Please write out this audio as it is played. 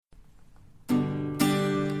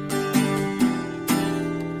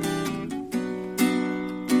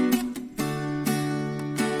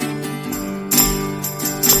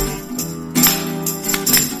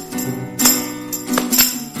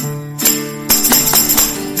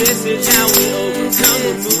This is how we overcome.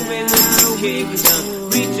 We're moving with the kingdom,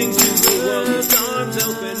 reaching to the world with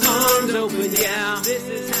arms open, yeah. This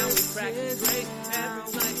is how we practice grace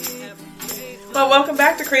every night, every day. Well, welcome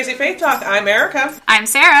back to Crazy Faith Talk. I'm Erica. I'm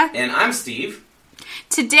Sarah. And I'm Steve.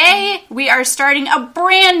 Today, we are starting a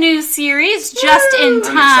brand new series just in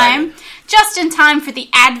time for the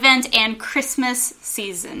Advent and Christmas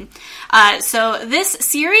season. So this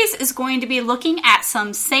series is going to be looking at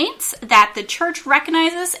some saints that the church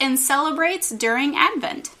recognizes and celebrates during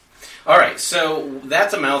Advent. All right, so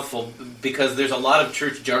that's a mouthful because there's a lot of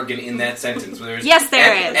church jargon in that sentence. Yes,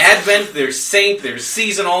 there is. Advent, there's saint, there's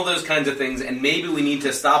season, all those kinds of things, and maybe we need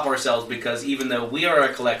to stop ourselves because even though we are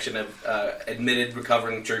a collection of admitted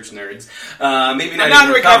recovering church nerds, maybe not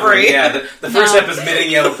even recovery. Yeah, the first step is admitting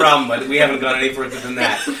you have a problem, but we haven't gone any further than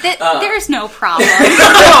that. There's no problem.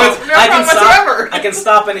 I can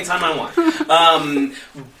stop anytime I want.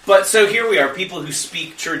 But so here we are, people who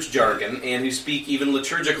speak church jargon and who speak even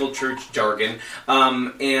liturgical church jargon,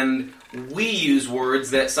 and we use words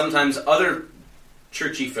that sometimes other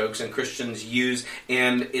churchy folks and Christians use,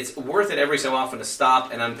 and it's worth it every so often to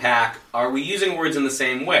stop and unpack, are we using words in the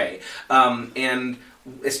same way? And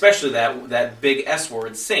especially that big S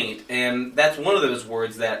word, saint, and that's one of those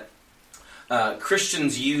words that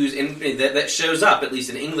Christians use, that shows up, at least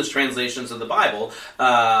in English translations of the Bible,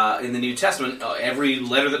 in the New Testament. Every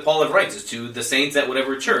letter that Paul ever writes is to the saints at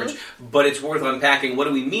whatever church, but it's worth unpacking what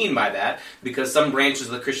do we mean by that, because some branches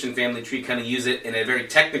of the Christian family tree kind of use it in a very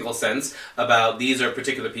technical sense about these are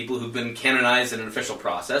particular people who've been canonized in an official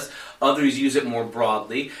process. Others use it more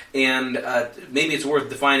broadly, and maybe it's worth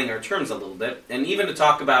defining our terms a little bit, and even to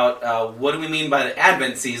talk about what do we mean by the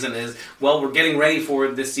Advent season is, well, we're getting ready for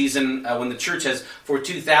this season when the church has, for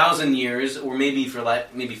 2,000 years, or maybe for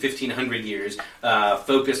maybe 1,500 years,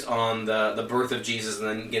 focused on the birth of Jesus and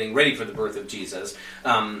then getting ready for the birth of Jesus.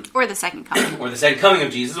 Or the second coming. Or the second coming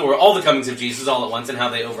of Jesus, or all the comings of Jesus all at once and how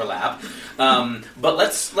they overlap. But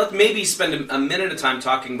let's maybe spend a minute of time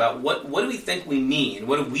talking about what do we think we mean?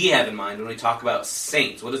 What do we have in mind when we talk about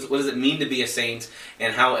saints? What does it mean to be a saint,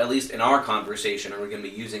 and how, at least in our conversation, are we going to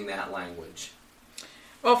be using that language?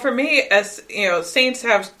 Well, for me, as you know, saints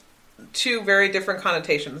have two very different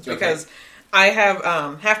connotations because I have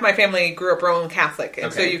half my family grew up Roman Catholic,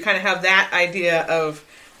 and so you kind of have that idea of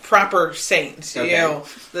proper saints. You know,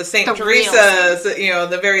 the Saint Teresa's,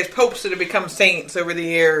 the various popes that have become saints over the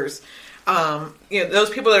years. Those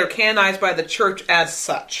people that are canonized by the church as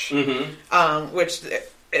such, which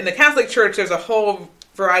in the Catholic Church there's a whole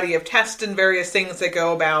variety of tests and various things that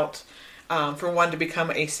go about for one to become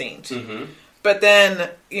a saint. But then,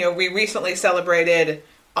 we recently celebrated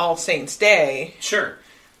All Saints' Day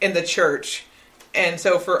in the church. And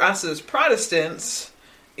so for us as Protestants,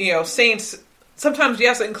 saints sometimes,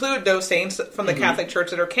 yes, include those saints from the Catholic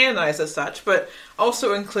Church that are canonized as such, but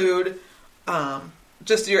also include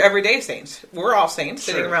just your everyday saints. We're all saints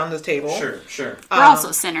sitting around this table. We're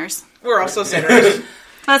also sinners. We're also sinners.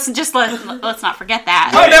 Let's not forget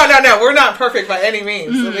that. Oh, no. We're not perfect by any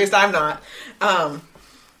means. At least I'm not.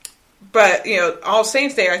 But, All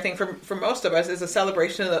Saints' Day, I think, for most of us, is a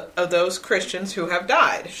celebration of those Christians who have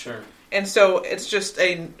died. And so it's just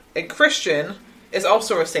a Christian is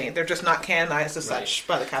also a saint. They're just not canonized as such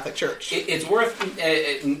by the Catholic Church. It's worth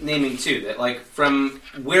naming, too, that, from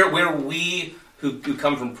where we who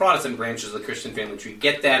come from Protestant branches of the Christian family tree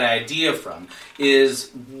get that idea from is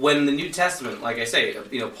when the New Testament, like I say,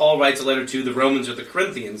 Paul writes a letter to the Romans or the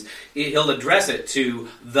Corinthians, he'll address it to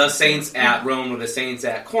the saints at Rome or the saints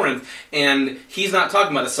at Corinth, and he's not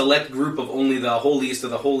talking about a select group of only the holiest of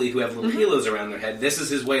the holy who have little halos around their head. This is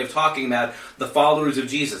his way of talking about the followers of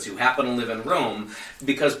Jesus who happen to live in Rome,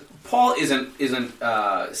 because Paul isn't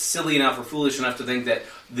silly enough or foolish enough to think that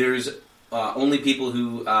there's only people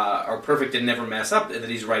who are perfect and never mess up that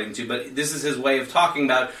he's writing to, but this is his way of talking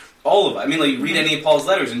about all of it. I mean, you read any of Paul's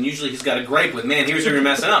letters, and usually he's got a gripe with, man, here's where you're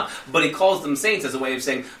messing up. But he calls them saints as a way of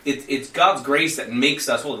saying it's God's grace that makes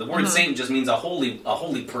us holy. The word saint just means a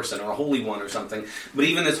holy person or a holy one or something. But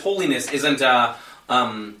even this holiness isn't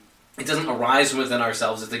it doesn't arise from within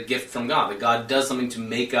ourselves. It's a gift from God. That God does something to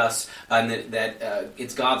make us, and that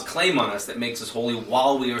it's God's claim on us that makes us holy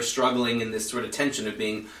while we are struggling in this sort of tension of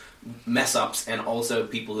being mess-ups and also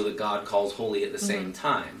people who that God calls holy at the same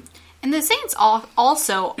time. And the saints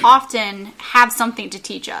also often have something to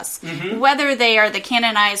teach us, whether they are the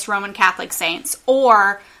canonized Roman Catholic saints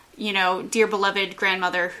or, dear beloved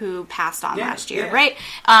grandmother who passed on last year, right?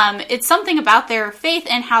 It's something about their faith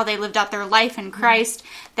and how they lived out their life in Christ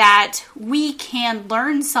that we can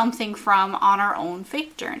learn something from on our own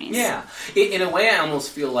faith journeys. Yeah. In a way, I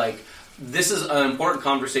almost feel like this is an important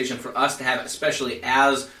conversation for us to have, especially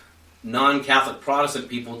as non-Catholic Protestant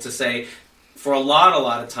people, to say, for a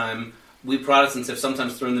lot of time, we Protestants have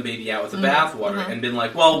sometimes thrown the baby out with the bathwater and been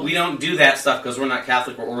like, well, we don't do that stuff because we're not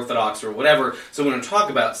Catholic or Orthodox or whatever, so we don't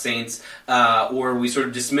talk about saints, or we sort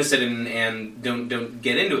of dismiss it and don't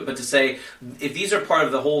get into it. But to say, if these are part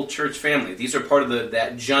of the whole church family, these are part of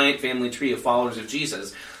that giant family tree of followers of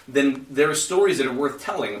Jesus, then there are stories that are worth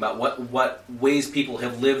telling about what ways people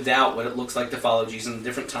have lived out what it looks like to follow Jesus in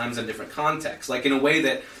different times and different contexts. Like in a way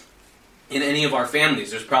that in any of our families,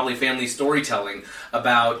 there's probably family storytelling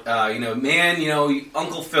about,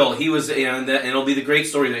 Uncle Phil, he was, and it'll be the great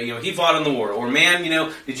story that, he fought in the war. Or, man,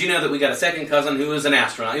 did you know that we got a second cousin who was an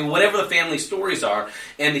astronaut? Whatever the family stories are,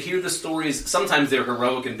 and to hear the stories, sometimes they're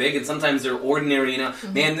heroic and big, and sometimes they're ordinary,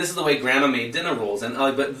 man, this is the way Grandma made dinner rolls. And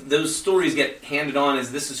but those stories get handed on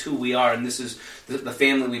as this is who we are, and this is the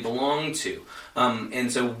family we belong to. And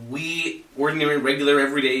so we, ordinary, regular,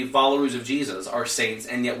 everyday followers of Jesus, are saints,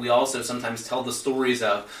 and yet we also sometimes tell the stories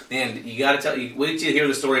of, man, you got to wait till you hear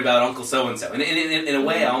the story about Uncle so-and-so. And in a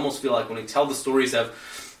way, I almost feel like when we tell the stories of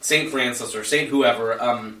St. Francis or St. whoever,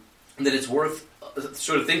 that it's worth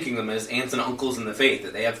sort of thinking them as aunts and uncles in the faith,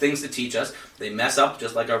 that they have things to teach us, they mess up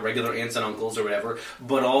just like our regular aunts and uncles or whatever,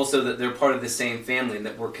 but also that they're part of the same family and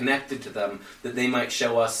that we're connected to them, that they might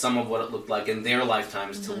show us some of what it looked like in their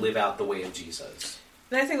lifetimes to live out the way of Jesus.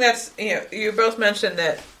 And I think that's, you both mentioned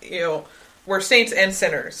that, we're saints and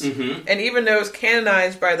sinners. And even those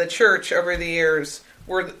canonized by the church over the years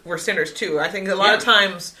were sinners too. I think a lot of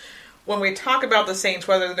times when we talk about the saints,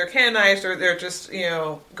 whether they're canonized or they're just,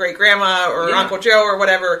 great grandma or Uncle Joe or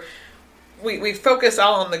whatever, we focus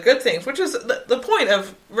all on the good things, which is the point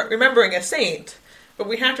of remembering a saint. But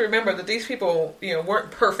we have to remember that these people, weren't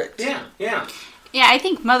perfect. Yeah, I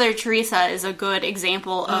think Mother Teresa is a good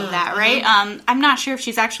example of that, right? I'm not sure if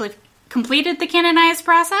she's actually completed the canonized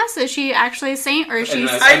process. Is she actually a saint, or is she?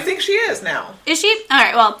 I think she is now. Is she? All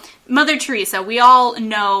right. Well, Mother Teresa. We all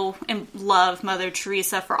know and love Mother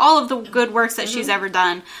Teresa for all of the good works that she's ever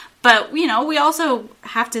done. But we also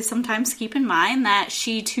have to sometimes keep in mind that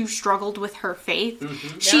she too struggled with her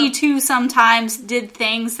faith. She too sometimes did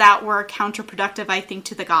things that were counterproductive, I think,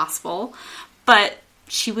 to the gospel. But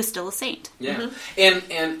she was still a saint. Yeah,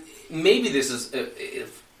 and maybe this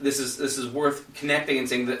is worth connecting and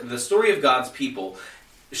saying that the story of God's people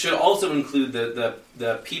should also include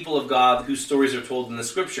the people of God whose stories are told in the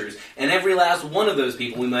Scriptures. And every last one of those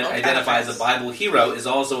people we might identify as a Bible hero is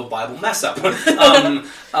also a Bible mess-up. That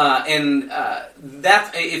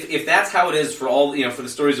if that's how it is for all, for the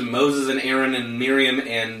stories of Moses and Aaron and Miriam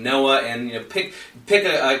and Noah, and pick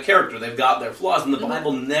a character, they've got their flaws, and the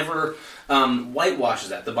Bible never whitewashes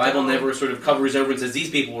that. The Bible never sort of covers over and says these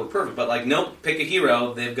people were perfect, but nope, pick a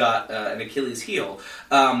hero, they've got an Achilles heel.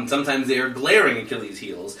 Sometimes they are glaring Achilles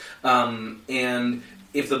heels. And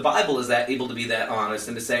if the Bible is able to be that honest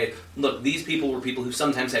and to say, look, these people were people who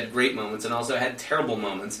sometimes had great moments and also had terrible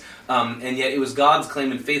moments, and yet it was God's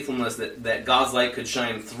claim and faithfulness that God's light could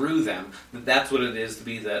shine through them, that's what it is to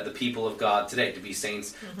be the people of God today, to be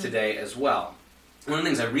saints today as well. One of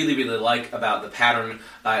the things I really, really like about the pattern,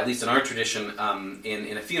 at least in our tradition,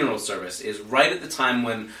 in a funeral service, is right at the time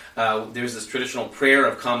when there's this traditional prayer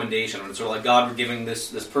of commendation, when it's sort of like God were giving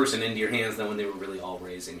this person into your hands, then when they were really all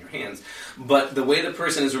raised in your hands. But the way the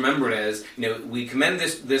person is remembered as, we commend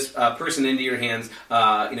this person into your hands,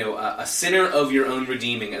 a sinner of your own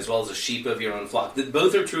redeeming, as well as a sheep of your own flock. That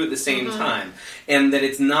both are true at the same time, and that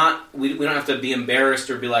it's not, we don't have to be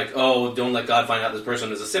embarrassed or be like, oh, don't let God find out this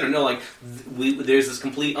person is a sinner. No, there's this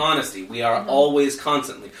complete honesty. We are always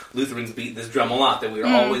constantly, Lutherans beat this drum a lot, that we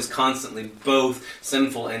are always constantly both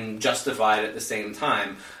sinful and justified at the same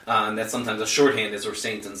time. That's sometimes a shorthand as we're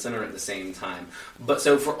saints and sinner at the same time. But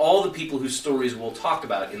so for all the people whose stories we'll talk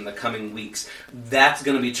about in the coming weeks, that's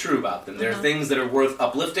going to be true about them. There are things that are worth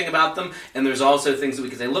uplifting about them, and there's also things that we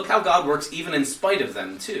can say, look how God works even in spite of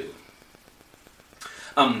them too.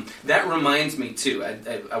 That reminds me too.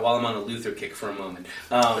 While I'm on a Luther kick for a moment,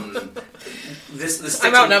 this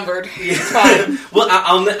I'm outnumbered. It's fine. Well,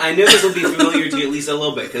 I know this will be familiar to you at least a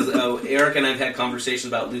little bit because Eric and I've had conversations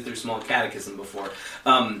about Luther's Small Catechism before.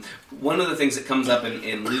 One of the things that comes up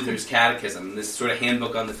in Luther's Catechism, this sort of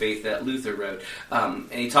handbook on the faith that Luther wrote,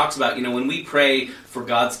 and he talks about when we pray for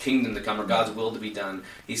God's kingdom to come or God's will to be done,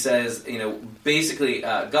 he says basically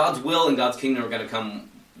God's will and God's kingdom are going to come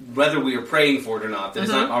whether we are praying for it or not, that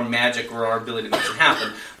it's not our magic or our ability to make it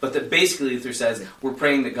happen, but that basically Luther says we're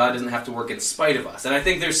praying that God doesn't have to work in spite of us. And I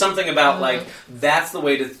think there's something about, like, that's the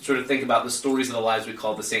way to sort of think about the stories of the lives we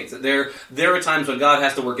call the saints. That there are times when God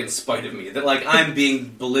has to work in spite of me, that, like, I'm being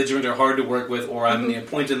belligerent or hard to work with, or I'm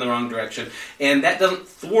pointed in the wrong direction, and that doesn't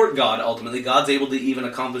thwart God ultimately. God's able to even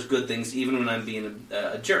accomplish good things even when I'm being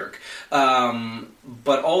a jerk.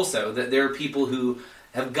 But also that there are people who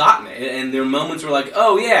have gotten it, and there are moments where, like,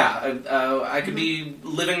 oh yeah, I could be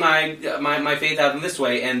living my faith out in this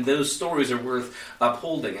way, and those stories are worth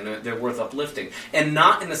upholding, and they're worth uplifting, and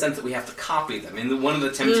not in the sense that we have to copy them. And one of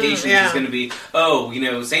the temptations is going to be, oh,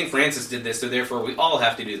 St. Francis did this, so therefore we all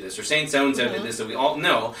have to do this, or St. So-and-so did this, so we all...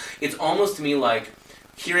 No, it's almost to me like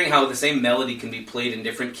hearing how the same melody can be played in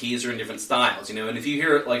different keys or in different styles, and if you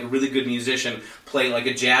hear, like, a really good musician play, like,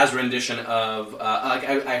 a jazz rendition of,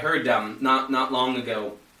 I heard not long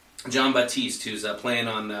ago, John Baptiste, who's playing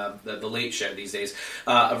on the Late Show these days,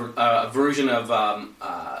 a version of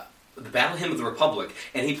the Battle Hymn of the Republic,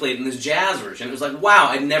 and he played in this jazz version. It was like, wow,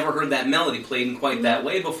 I'd never heard that melody played in quite that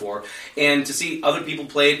way before. And to see other people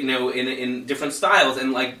play it, in different styles,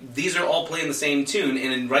 and, like, these are all playing the same tune,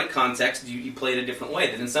 and in right context, you play it a different way.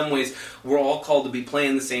 That in some ways, we're all called to be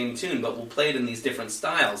playing the same tune, but we'll play it in these different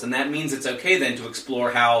styles. And that means it's okay then to explore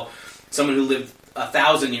how someone who lived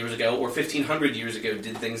 1,000 years ago or 1,500 years ago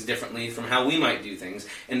did things differently from how we might do things,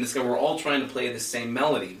 and discover we're all trying to play the same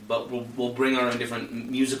melody, but we'll bring our own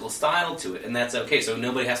different musical style to it, and that's okay. So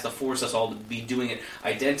nobody has to force us all to be doing it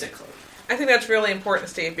identically. I think that's really important,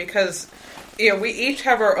 Steve, because we each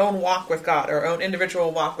have our own walk with God, our own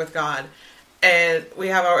individual walk with God, and we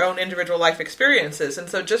have our own individual life experiences. And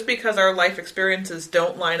so just because our life experiences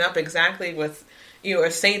don't line up exactly with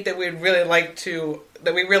a saint that we'd really like to,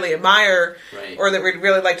 that we really admire, right, or that we'd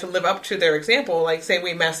really like to live up to their example, like, say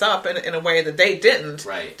we mess up in a way that they didn't,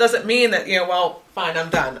 right, doesn't mean that, well, fine,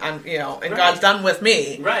 I'm done, and right, God's done with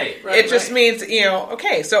me. Right. It just means,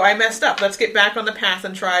 okay, so I messed up, let's get back on the path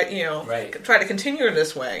and try, right, try to continue in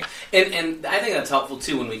this way. And I think that's helpful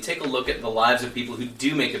too when we take a look at the lives of people who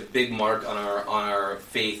do make a big mark on our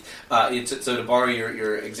faith. So to borrow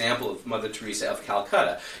your example of Mother Teresa of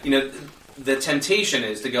Calcutta, the temptation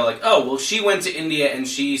is to go like, oh, well, she went to India and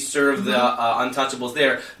she served the untouchables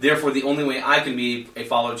there. Therefore, the only way I can be a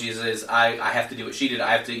follower of Jesus is I have to do what she did.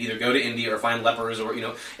 I have to either go to India or find lepers or,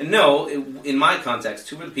 And no, in my context,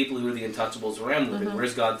 who are the people who are the untouchables where I'm living?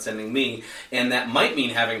 Where's God sending me? And that might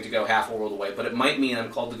mean having to go half a world away, but it might mean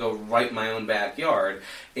I'm called to go right in my own backyard.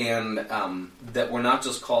 And that we're not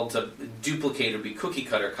just called to duplicate or be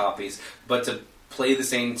cookie-cutter copies, but to play the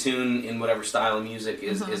same tune in whatever style of music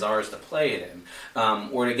is ours to play it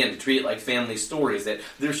in. Or again, to treat it like family stories, that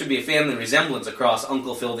there should be a family resemblance across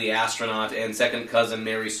Uncle Phil the astronaut and second cousin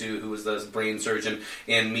Mary Sue, who was the brain surgeon,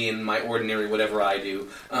 and me and my ordinary whatever I do.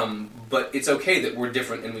 But it's okay that we're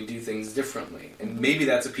different and we do things differently. And maybe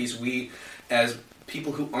that's a piece we, as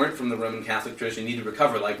people who aren't from the Roman Catholic tradition, need to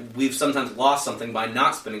recover. Like, we've sometimes lost something by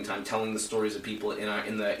not spending time telling the stories of people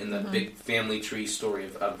in the big family tree story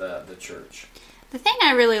of the church. The thing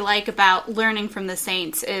I really like about learning from the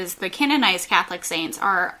saints is the canonized Catholic saints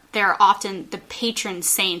they're often the patron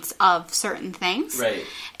saints of certain things. Right.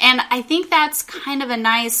 And I think that's kind of a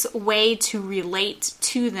nice way to relate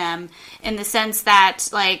to them, in the sense that,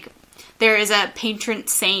 like, there is a patron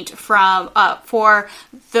saint for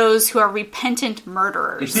those who are repentant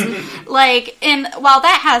murderers. And while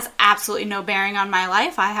that has absolutely no bearing on my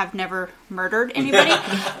life, I have never murdered anybody.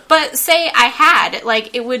 But say I had,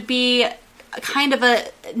 it would be kind of a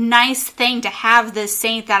nice thing to have this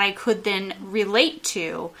saint that I could then relate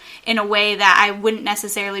to in a way that I wouldn't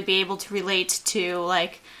necessarily be able to relate to,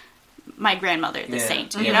 like, my grandmother, the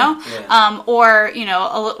saint, you know? Yeah. Or,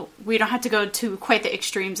 we don't have to go to quite the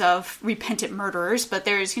extremes of repentant murderers, but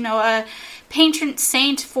there's, a patron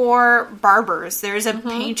saint for barbers. There's a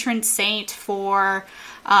patron saint for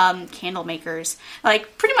candle makers.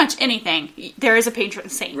 Like, pretty much anything, there is a patron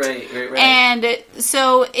saint. Right. And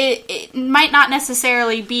so it might not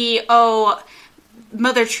necessarily be,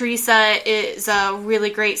 Mother Teresa is a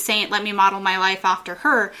really great saint, let me model my life after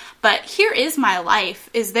her. But here is my life.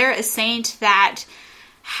 Is there a saint that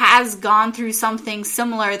has gone through something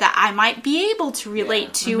similar that I might be able to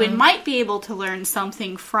relate to and might be able to learn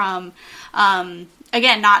something from?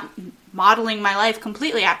 Again, not modeling my life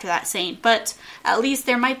completely after that saint, but at least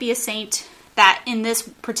there might be a saint that in this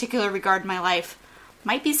particular regard in my life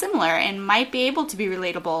might be similar and might be able to be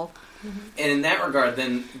relatable And in that regard,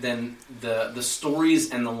 then the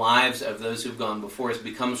stories and the lives of those who've gone before us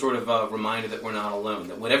become sort of a reminder that we're not alone,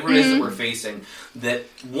 that whatever it is that we're facing, that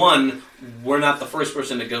one, we're not the first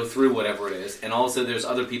person to go through whatever it is, and also there's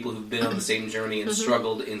other people who've been on the same journey and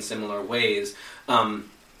struggled in similar ways.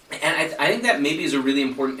 And I think that maybe is a really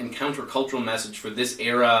important and countercultural message for this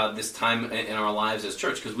era, this time in our lives as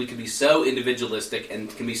church, because we can be so individualistic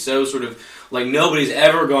and can be so sort of like, nobody's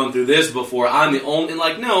ever gone through this before, I'm the only, and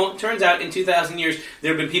like, no, it turns out in 2,000 years,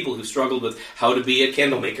 there have been people who struggled with how to be a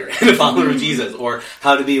candle maker and a follower of Jesus, or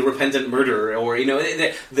how to be a repentant murderer, or, you know,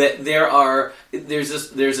 that there's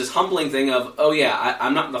this humbling thing of, oh yeah,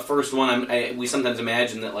 I'm not the first one. We sometimes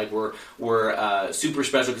imagine that like we're super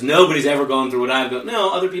special because nobody's ever gone through what I've gone.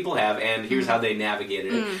 No, other people have, and here's how they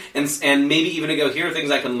navigated it. And maybe even to go, here are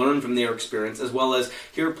things I can learn from their experience, as well as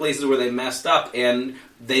here are places where they messed up, and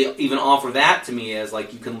they even offer that to me as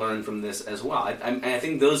like, you can learn from this as well. I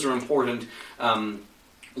think those are important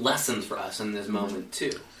lessons for us in this moment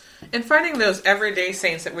too. And finding those everyday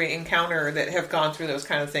saints that we encounter that have gone through those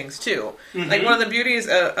kind of things too. Like one of the beauties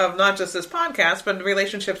of not just this podcast, but the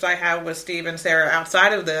relationships I have with Steve and Sarah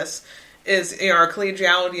outside of this is, you know, our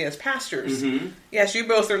collegiality as pastors. Yes, you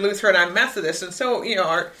both are Lutheran, I'm Methodist, and so, you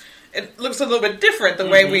know, it looks a little bit different the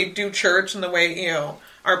way we do church and the way, you know,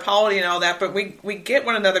 our polity and all that, but we get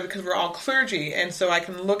one another because we're all clergy, and so I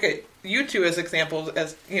can look at you two as examples,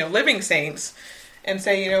 as, you know, living saints, and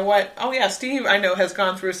say, you know what, oh yeah, Steve, I know, has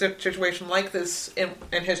gone through a situation like this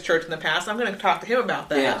in his church in the past. I'm going to talk to him about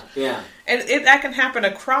that. Yeah. And that can happen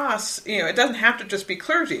across, you know, it doesn't have to just be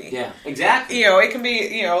clergy. Yeah, exactly. You know, it can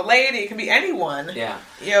be, you know, laity, it can be anyone. Yeah.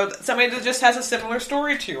 You know, somebody that just has a similar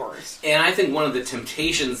story to yours. And I think one of the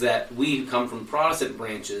temptations that we who come from Protestant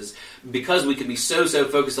branches, because we can be so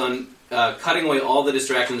focused on cutting away all the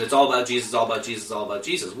distractions, it's all about Jesus, it's all about Jesus, it's all about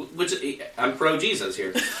Jesus, which I'm pro-Jesus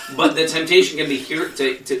here. But the temptation can be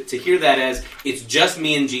to hear that as, it's just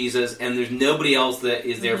me and Jesus, and there's nobody else that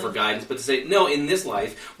is there for guidance, but to say, no, in this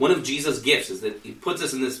life, one of Jesus' gifts is that he puts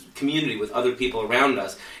us in this community with other people around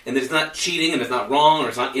us, and that it's not cheating, and it's not wrong, or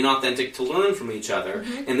it's not inauthentic to learn from each other,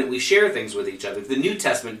 and that we share things with each other. The New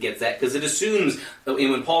Testament gets that, because it assumes,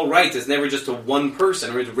 when Paul writes, it's never just to one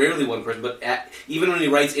person, or it's rarely one person, but even when he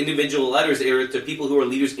writes individual letters to people who are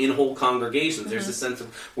leaders in whole congregations, there's a sense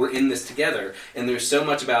of, we're in this together, and there's so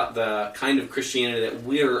much about the kind of Christianity that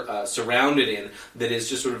we're surrounded in that is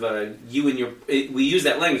just sort of we use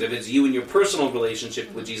that language, if it's you and your personal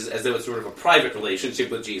relationship with Jesus, as though it's sort of a private relationship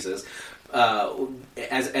with Jesus,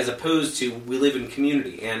 as opposed to, we live in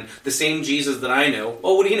community, and the same Jesus that I know,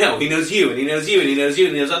 oh, what do you know? He knows you, and he knows you, and he knows you,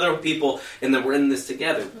 and he knows other people, and that we're in this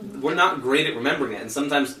together. We're not great at remembering that, and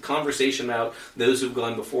sometimes conversation about those who've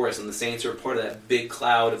gone before us and the saints who are part of that big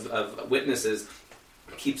cloud of witnesses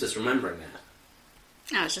keeps us remembering that.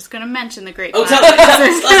 I was just going to mention the great cloud.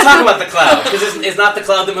 Let's talk about the cloud, because it's not the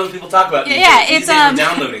cloud that most people talk about. Yeah, it's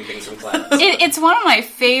downloading things from clouds. It's one of my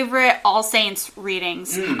favorite All Saints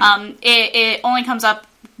readings. It only comes up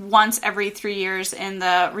once every 3 years in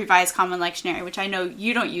the Revised Common Lectionary, which I know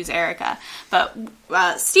you don't use, Erica, but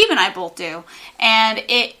Steve and I both do, and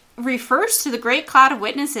it refers to the great cloud of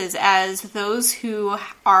witnesses as those who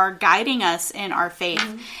are guiding us in our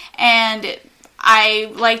faith, and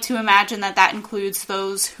I like to imagine that includes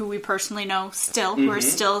those who we personally know still, who are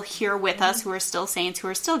still here with us, who are still saints, who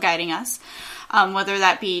are still guiding us, whether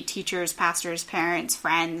that be teachers, pastors, parents,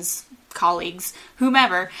 friends, colleagues,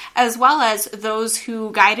 whomever, as well as those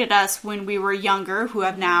who guided us when we were younger, who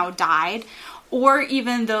have now died, or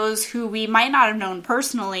even those who we might not have known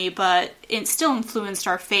personally, but it still influenced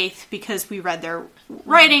our faith because we read their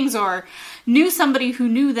writings or knew somebody who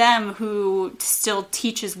knew them who still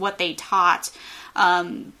teaches what they taught.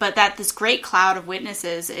 But that this great cloud of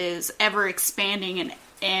witnesses is ever expanding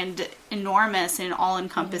and enormous and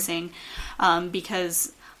all-encompassing,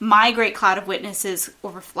 because my great cloud of witnesses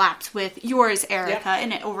overlaps with yours, Erica,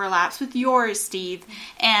 and it overlaps with yours, Steve,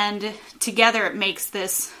 and together it makes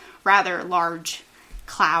this rather large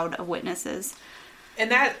cloud of witnesses.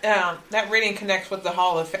 And that reading connects with the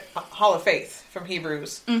Hall of Faith from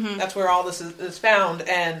Hebrews. That's where all this is found.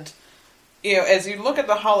 And, you know, as you look at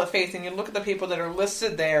the Hall of Faith and you look at the people that are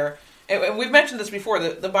listed there, and we've mentioned this before,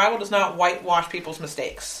 the Bible does not whitewash people's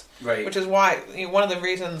mistakes. Right. Which is why, you know, one of the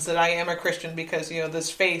reasons that I am a Christian, because, you know,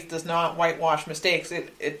 this faith does not whitewash mistakes.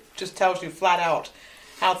 It just tells you flat out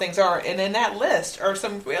how things are. And in that list are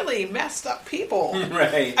some really messed up people.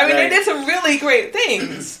 Right. I mean, they did some really great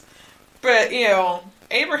things. But, you know,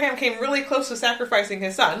 Abraham came really close to sacrificing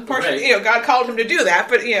his son. Partially, you know, God called him to do that.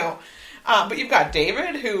 But, you know, but you've got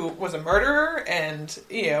David, who was a murderer. And,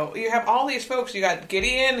 you know, you have all these folks. You got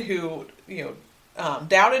Gideon, who, you know,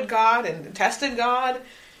 doubted God and tested God,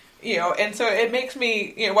 and so it makes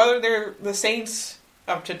me, whether they're the saints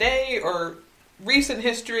of today or recent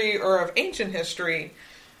history or of ancient history,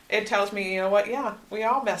 it tells me, yeah, we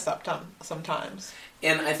all mess up sometimes.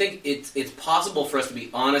 And I think it's possible for us to be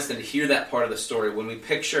honest and to hear that part of the story when we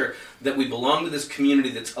picture that we belong to this community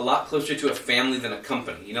that's a lot closer to a family than a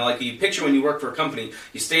company. Like you picture when you work for a company,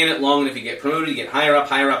 you stay in it long enough, you get promoted, you get higher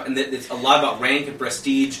up, and it's a lot about rank and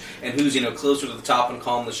prestige and who's, closer to the top and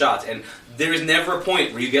calling the shots. And there is never a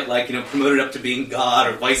point where you get, promoted up to being God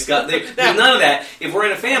or vice God. There's none of that. If we're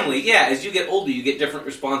in a family, as you get older, you get different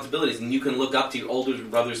responsibilities, and you can look up to your older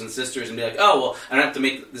brothers and sisters and be like, oh, well, I don't have to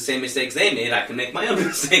make the same mistakes they made. I can make my own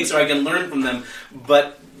mistakes, or I can learn from them.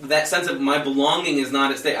 But that sense of my belonging is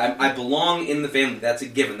not at stake. I belong in the family. That's a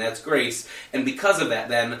given. That's grace. And because of that,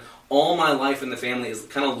 then, all my life in the family is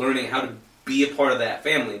kind of learning how to be a part of that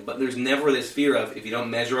family, but there's never this fear of, if you don't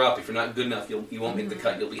measure up, if you're not good enough, you won't make the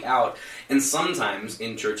cut, you'll be out. And sometimes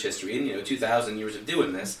in church history, and 2,000 years of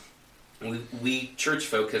doing this, we church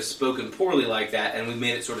folk have spoken poorly like that, and we've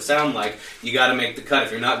made it sort of sound like you got to make the cut.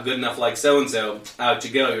 If you're not good enough like so-and-so, out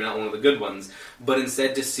you go, you're not one of the good ones. But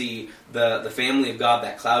instead to see the family of God,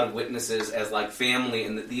 that cloud of witnesses, as like family,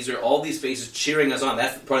 and that these are all these faces cheering us on.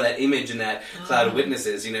 That's part of that image in that cloud of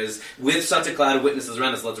witnesses, is with such a cloud of witnesses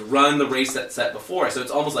around us, let's run the race that's set before us. So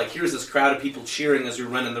it's almost like here's this crowd of people cheering as you're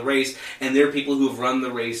running the race, and there are people who have run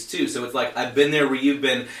the race too. So it's like, I've been there where you've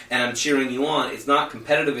been, and I'm cheering you on. It's not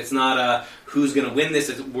competitive, it's not who's going to win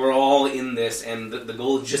this. We're all in this, and the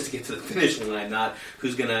goal is just to get to the finish line, not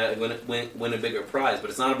who's going to win a bigger prize. But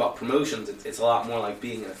it's not about promotions. It's a lot more like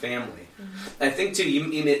being in a family. Mm-hmm. I think, too,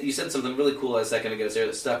 you said something really cool a second ago, Sarah,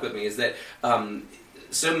 that stuck with me, is that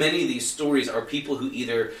so many of these stories are people who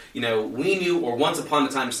either, we knew, or once upon a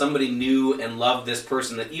time somebody knew and loved this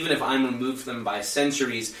person, that even if I'm removed from them by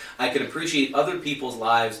centuries, I can appreciate other people's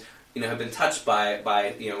lives have been touched by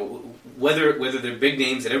whether they're big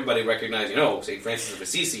names that everybody recognizes, St. Francis of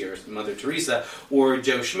Assisi or Mother Teresa or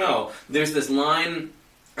Joe Schmo. There's this line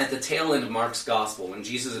at the tail end of Mark's Gospel when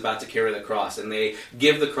Jesus is about to carry the cross, and they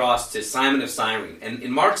give the cross to Simon of Cyrene. And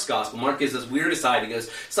in Mark's Gospel, Mark gives this weird aside. He goes,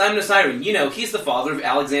 Simon of Cyrene, he's the father of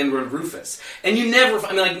Alexander and Rufus. And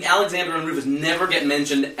Alexander and Rufus never get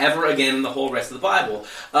mentioned ever again in the whole rest of the Bible.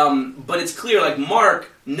 But it's clear, Mark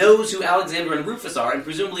knows who Alexander and Rufus are, and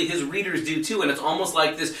presumably his readers do too, and it's almost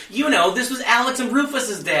like this, this was Alex and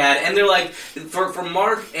Rufus's dad, and they're like, for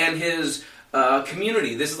Mark and his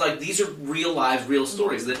community, this is like, these are real lives, real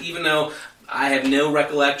stories, that even though I have no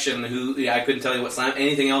recollection I couldn't tell you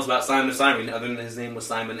anything else about Simon of Cyrene, other than his name was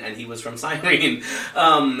Simon and he was from Cyrene.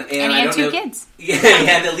 And he had two kids. Yeah, he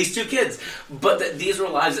had at least two kids. But these were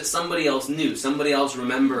lives that somebody else knew, somebody else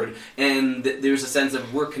remembered, and there's a sense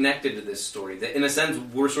of we're connected to this story. That in a sense,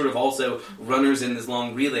 we're sort of also runners in this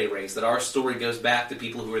long relay race, that our story goes back to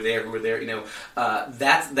people who were there.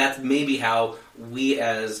 That's maybe how we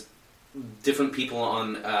as different people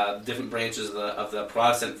on different branches of the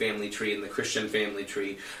Protestant family tree and the Christian family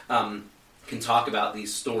tree can talk about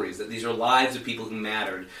these stories, that these are lives of people who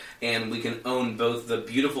mattered, and we can own both the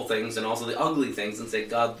beautiful things and also the ugly things and say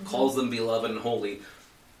God calls them beloved and holy,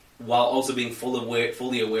 while also being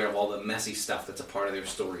fully aware of all the messy stuff that's a part of their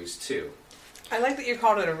stories too. I like that you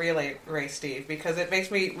called it a relay race, Steve, because it makes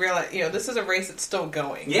me realize, this is a race that's still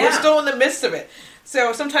going. Yeah. We're still in the midst of it.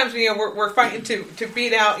 So sometimes, we're fighting to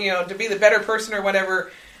beat out, to be the better person or whatever.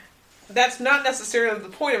 That's not necessarily the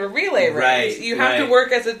point of a relay race. Right, you have to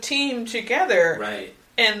work as a team together. Right.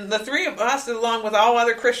 And the three of us, along with all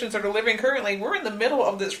other Christians that are living currently, we're in the middle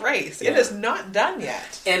of this race. Yeah. It is not done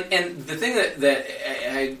yet. And the thing that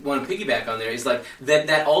I want to piggyback on there is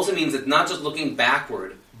that also means that not just looking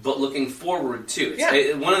backward, but looking forward too.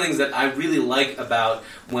 Yeah. One of the things that I really like about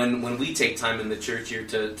when we take time in the church here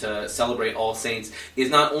to celebrate All Saints is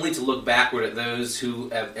not only to look backward at those who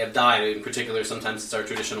have died. In particular, sometimes it's our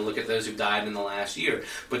tradition to look at those who died in the last year,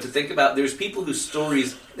 but to think about there's people whose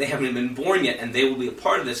stories, they haven't even been born yet, and they will be a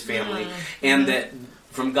part of this family, and that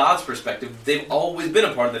from God's perspective, they've always been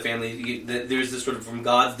a part of the family. There's this sort of, from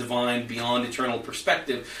God's divine, beyond eternal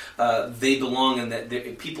perspective, they belong, and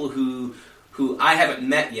that people who I haven't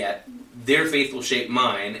met yet, their faith will shape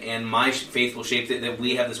mine, and my faith will shape that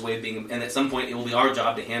we have this way of being, and at some point it will be our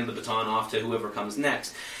job to hand the baton off to whoever comes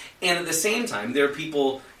next. And at the same time, there are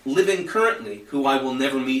people living currently who I will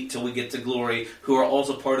never meet till we get to glory, who are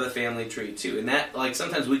also part of the family tree too. And that,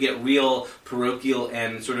 sometimes we get real parochial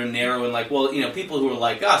and sort of narrow and people who are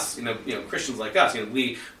like us, Christians like us,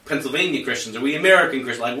 we Pennsylvania Christians, or we American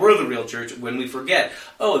Christians, we're the real church, when we forget,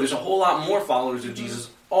 there's a whole lot more followers of Jesus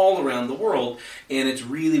all around the world, and it's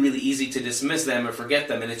really, really easy to dismiss them or forget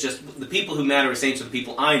them, and it's just the people who matter as saints are the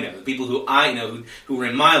people I know, the people who I know who are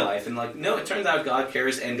in my life, and like, no, it turns out God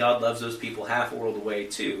cares and God loves those people half a world away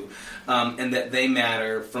too, and that they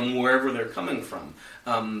matter from wherever they're coming from.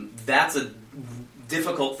 That's a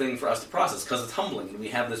difficult thing for us to process because it's humbling, and we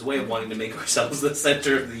have this way of wanting to make ourselves the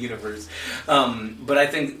center of the universe. But I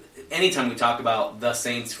think anytime we talk about the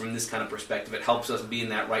saints from this kind of perspective, it helps us be in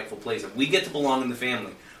that rightful place. We get to belong in the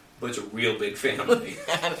family, but it's a real big family.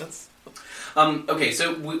 Okay,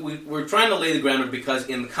 so we're trying to lay the groundwork because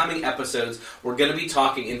in the coming episodes, we're going to be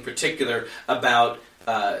talking in particular about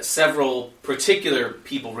several particular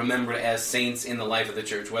people remembered as saints in the life of the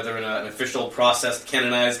church, whether in an official, processed,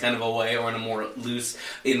 canonized kind of a way or in a more loose,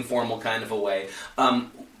 informal kind of a way.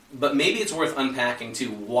 But maybe it's worth unpacking, too,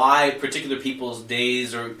 why particular people's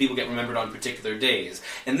days or people get remembered on particular days.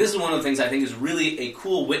 And this is one of the things I think is really a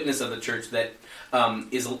cool witness of the church that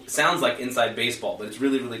sounds like inside baseball, but it's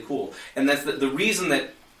really, really cool. And that's the reason that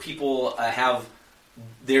people have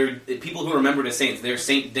people who are remembered as saints, their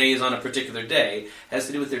saint days on a particular day, has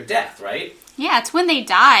to do with their death, right? Yeah, it's when they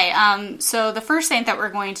die. So the first saint that we're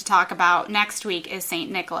going to talk about next week is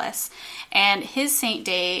Saint Nicholas. And his saint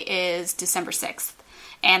day is December 6th.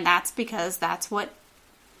 And that's because that's when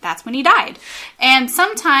he died. And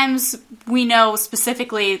sometimes we know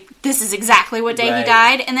specifically this is exactly what day he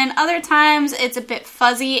died, and then other times it's a bit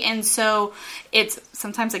fuzzy, and so it's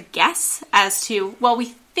sometimes a guess as to, well, we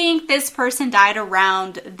think this person died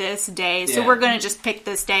around this day, so we're going to just pick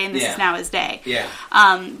this day, and this is now his day.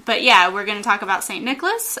 But yeah, we're going to talk about St.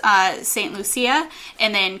 Nicholas, St. Lucia,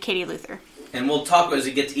 and then Katie Luther. And we'll talk as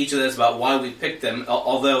we get to each of those about why we picked them,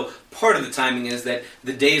 although part of the timing is that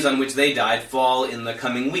the days on which they died fall in the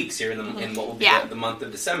coming weeks here in what will be the month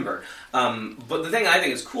of December. But the thing I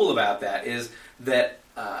think is cool about that is that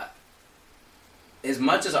as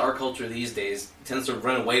much as our culture these days tends to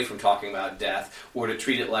run away from talking about death, or to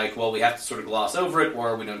treat it like, well, we have to sort of gloss over it,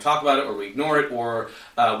 or we don't talk about it, or we ignore it, or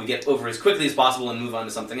we get over it as quickly as possible and move on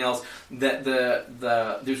to something else, that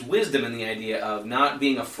there's wisdom in the idea of not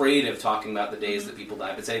being afraid of talking about the days that people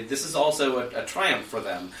die, but say, this is also a triumph for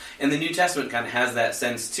them. And the New Testament kind of has that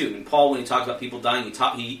sense, too. And Paul, when he talks about people dying,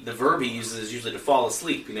 the verb he uses is usually to fall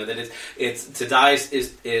asleep. You know, that it's to die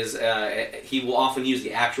is he will often use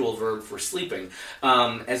the actual verb for sleeping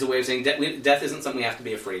as a way of saying death isn't something we have to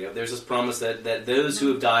be afraid of. There's this promise that those who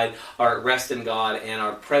have died are at rest in God and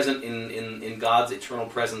are present in God's eternal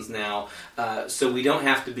presence now, so we don't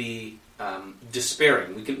have to be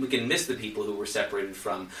despairing. We can miss the people who we're separated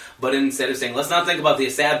from, but instead of saying, let's not think about the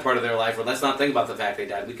sad part of their life, or let's not think about the fact they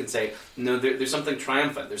died, we can say, no, there's something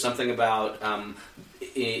triumphant. There's something about,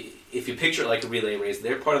 if you picture it like a relay race,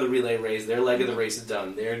 they're part of the relay race, their leg of the race is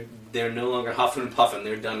done. They're no longer huffing and puffing,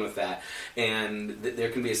 they're done with that. And there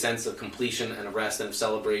can be a sense of completion and of rest and of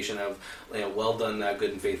celebration of, well done, thou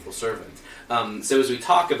good and faithful servant. So as we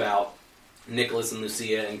talk about Nicholas and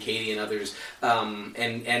Lucia and Katie and others, and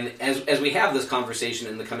as we have this conversation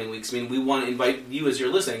in the coming weeks, I mean, we want to invite you as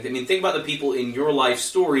you're listening. I mean, think about the people in your life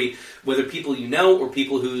story, whether people you know or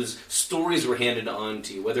people whose stories were handed on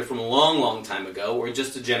to you, whether from a long, long time ago or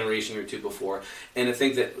just a generation or two before, and to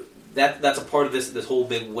think that's a part of this whole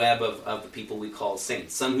big web of the people we call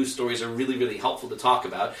saints. Some whose stories are really, really helpful to talk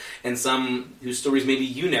about, and some whose stories maybe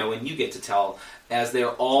you know and you get to tell, as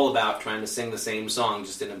they're all about trying to sing the same song,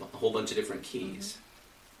 just in a whole bunch of different keys.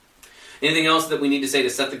 Anything else that we need to say to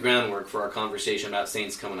set the groundwork for our conversation about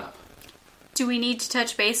saints coming up? Do we need to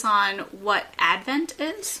touch base on what Advent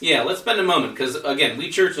is? Yeah, let's spend a moment, because, again, we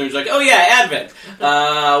church nerds are like, oh yeah, Advent.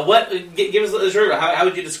 Give us a short, how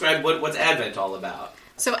would you describe what's Advent all about?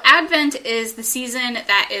 So Advent is the season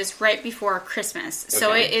that is right before Christmas. Okay.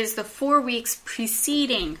 So it is the 4 weeks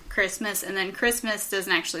preceding Christmas, and then Christmas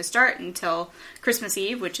doesn't actually start until Christmas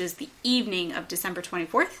Eve, which is the evening of December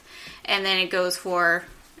 24th, and then it goes for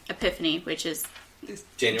Epiphany, which is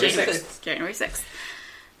January 6th. January 6th.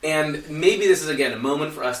 And maybe this is, again, a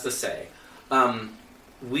moment for us to say,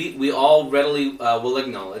 we all readily will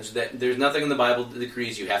acknowledge that there's nothing in the Bible that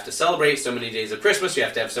decrees you have to celebrate so many days of Christmas, you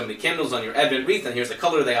have to have so many candles on your Advent wreath, and here's the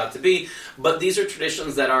color they ought to be. But these are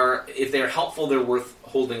traditions that are, if they're helpful, they're worth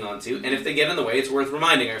holding on to. And if they get in the way, it's worth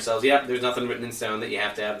reminding ourselves, there's nothing written in stone that you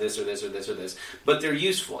have to have this or this or this or this. But they're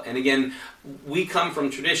useful. And again, we come from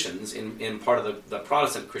traditions in part of the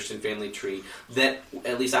Protestant Christian family tree that,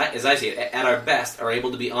 at least as I see it, at our best, are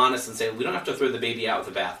able to be honest and say, we don't have to throw the baby out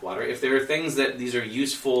with the bathwater. If there are things that these are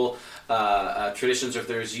useful traditions, or if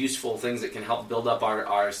there's useful things that can help build up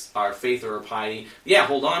our faith or our piety,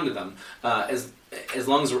 hold on to them. as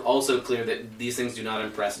long as we're also clear that these things do not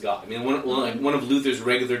impress God. I mean, one of Luther's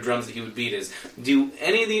regular drums that he would beat is, do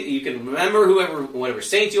any of the, you can remember whatever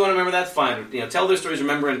saint you want to remember, that's fine. Tell their stories,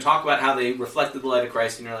 remember, and talk about how they reflected the light of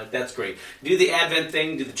Christ in your life, that's great. Do the Advent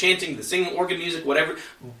thing, do the chanting, the singing, organ music, whatever,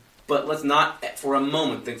 but let's not for a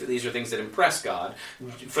moment think that these are things that impress God.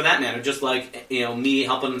 For that matter, just like me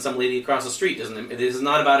helping some lady across the street this is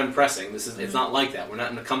not about impressing. It's not like that. We're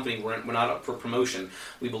not in a company. We're not up for promotion.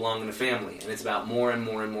 We belong in a family, and it's about more and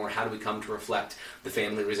more and more. How do we come to reflect the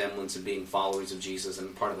family resemblance of being followers of Jesus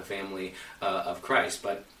and part of the family of Christ?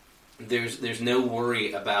 But there's no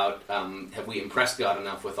worry about have we impressed God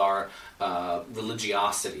enough with our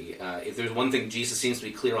religiosity. If there's one thing Jesus seems to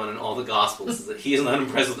be clear on in all the Gospels, is that he is not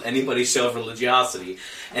impressed with anybody's show of religiosity.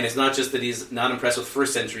 And it's not just that he's not impressed with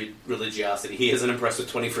first century religiosity, he isn't impressed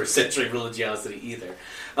with 21st century religiosity either.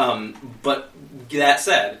 But that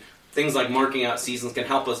said, things like marking out seasons can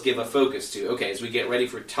help us give a focus to, okay, as we get ready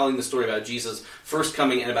for telling the story about Jesus' first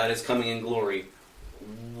coming and about his coming in glory,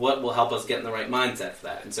 what will help us get in the right mindset for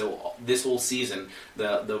that? And so this whole season,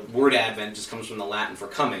 the word Advent just comes from the Latin for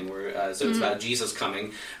coming, so it's about Jesus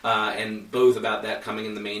coming, and both about that coming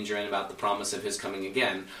in the manger and about the promise of his coming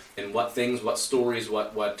again, and what things, what stories,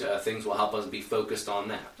 what things will help us be focused on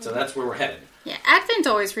that. So that's where we're headed. Yeah, Advent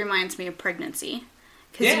always reminds me of pregnancy,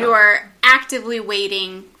 because you are actively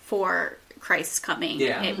waiting for Christ's coming,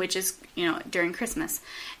 which is, during Christmas.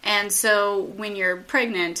 And so when you're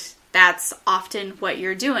pregnant, that's often what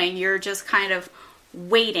you're doing. You're just kind of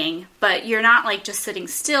waiting, but you're not like just sitting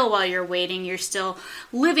still while you're waiting. You're still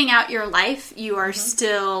living out your life. You are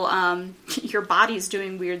still, your body's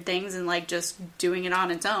doing weird things and like just doing it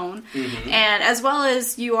on its own. And as well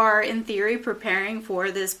as you are, in theory, preparing for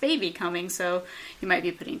this baby coming. So you might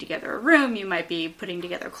be putting together a room. You might be putting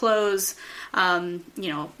together clothes,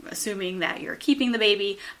 assuming that you're keeping the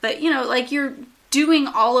baby. But, you're doing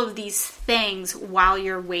all of these things while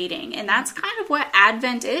you're waiting. And that's kind of what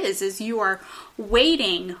Advent is you are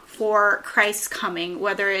waiting for Christ's coming,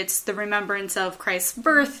 whether it's the remembrance of Christ's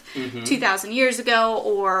birth 2,000 years ago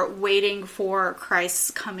or waiting for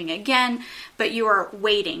Christ's coming again. But you are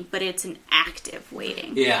waiting, but it's an active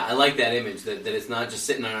waiting. Yeah, I like that image, that it's not just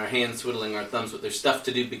sitting on our hands twiddling our thumbs, but there's stuff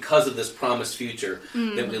to do because of this promised future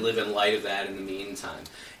that we live in light of that in the meantime.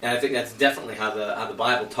 And I think that's definitely how the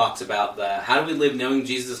Bible talks about how do we live knowing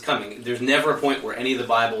Jesus is coming. There's never a point where any of the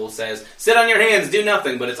Bible says, sit on your hands, do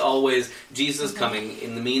nothing, but it's always Jesus coming.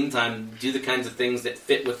 In the meantime, do the kinds of things that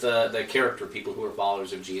fit with the character of people who are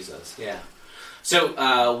followers of Jesus. Yeah. So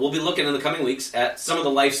we'll be looking in the coming weeks at some of the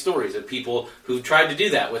life stories of people who've tried to do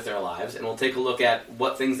that with their lives, and we'll take a look at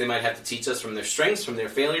what things they might have to teach us from their strengths, from their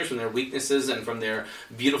failures, from their weaknesses, and from their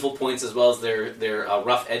beautiful points as well as their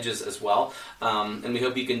rough edges as well. And we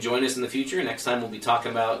hope you can join us in the future. Next time we'll be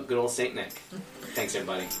talking about good old St. Nick. Thanks,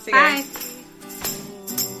 everybody. See you guys. Bye.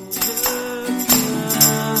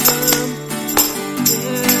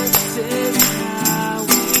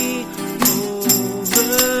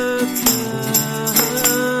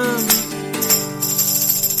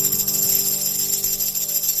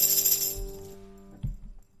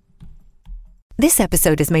 This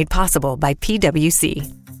episode is made possible by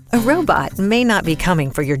PwC. A robot may not be coming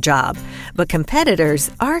for your job, but competitors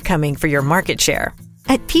are coming for your market share.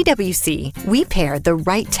 At PwC, we pair the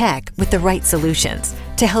right tech with the right solutions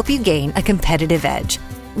to help you gain a competitive edge.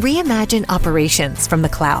 Reimagine operations from the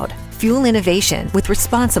cloud, fuel innovation with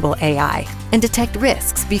responsible AI, and detect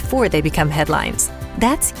risks before they become headlines.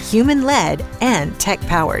 That's human-led and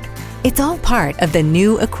tech-powered. It's all part of The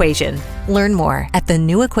New Equation. Learn more at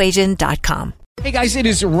thenewequation.com. Hey guys, it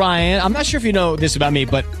is Ryan. I'm not sure if you know this about me,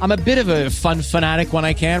 but I'm a bit of a fun fanatic when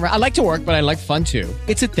I can. I like to work, but I like fun too.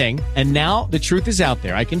 It's a thing. And now the truth is out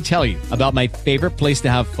there. I can tell you about my favorite place to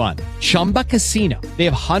have fun. Chumba Casino. They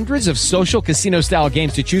have hundreds of social casino style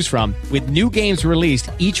games to choose from with new games released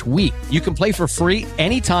each week. You can play for free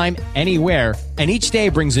anytime, anywhere. And each day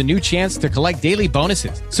brings a new chance to collect daily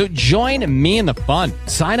bonuses. So join me in the fun.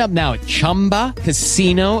 Sign up now at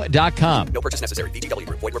ChumbaCasino.com. No purchase necessary. VGW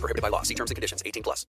Group. Void where prohibited by law. See terms and conditions. 18+.